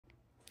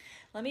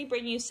Let me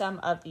bring you some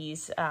of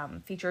these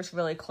features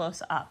really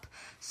close up.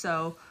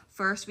 So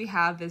first we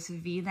have this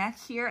V-neck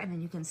here, and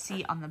then you can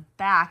see on the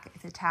back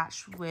it's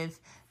attached with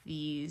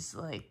these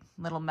like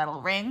little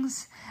metal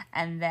rings,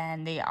 and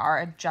then they are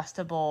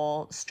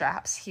adjustable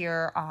straps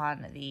here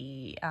on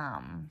the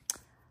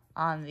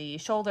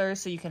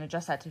shoulders, so you can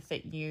adjust that to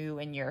fit you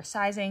and your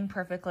sizing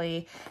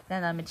perfectly.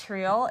 Then the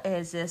material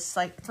is this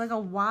like, it's like a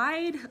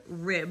wide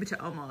ribbed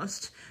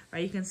almost,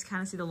 right? You can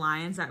kind of see the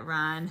lines that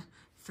run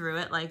through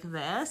it like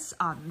this.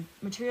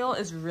 Material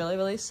is really,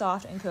 really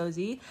soft and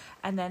cozy.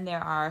 And then there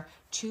are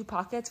 2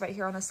 pockets right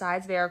here on the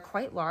sides. They are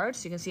quite large,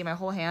 so you can see my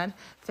whole hand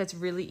fits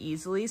really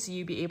easily. So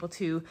you'd be able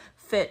to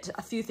fit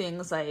a few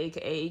things like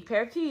a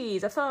pair of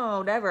keys, a phone,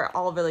 whatever,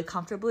 all really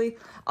comfortably.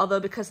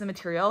 Although because of the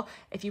material,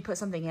 if you put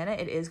something in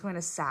it, it is going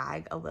to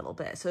sag a little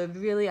bit. So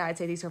really, I'd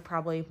say these are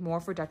probably more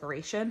for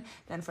decoration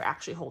than for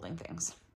actually holding things.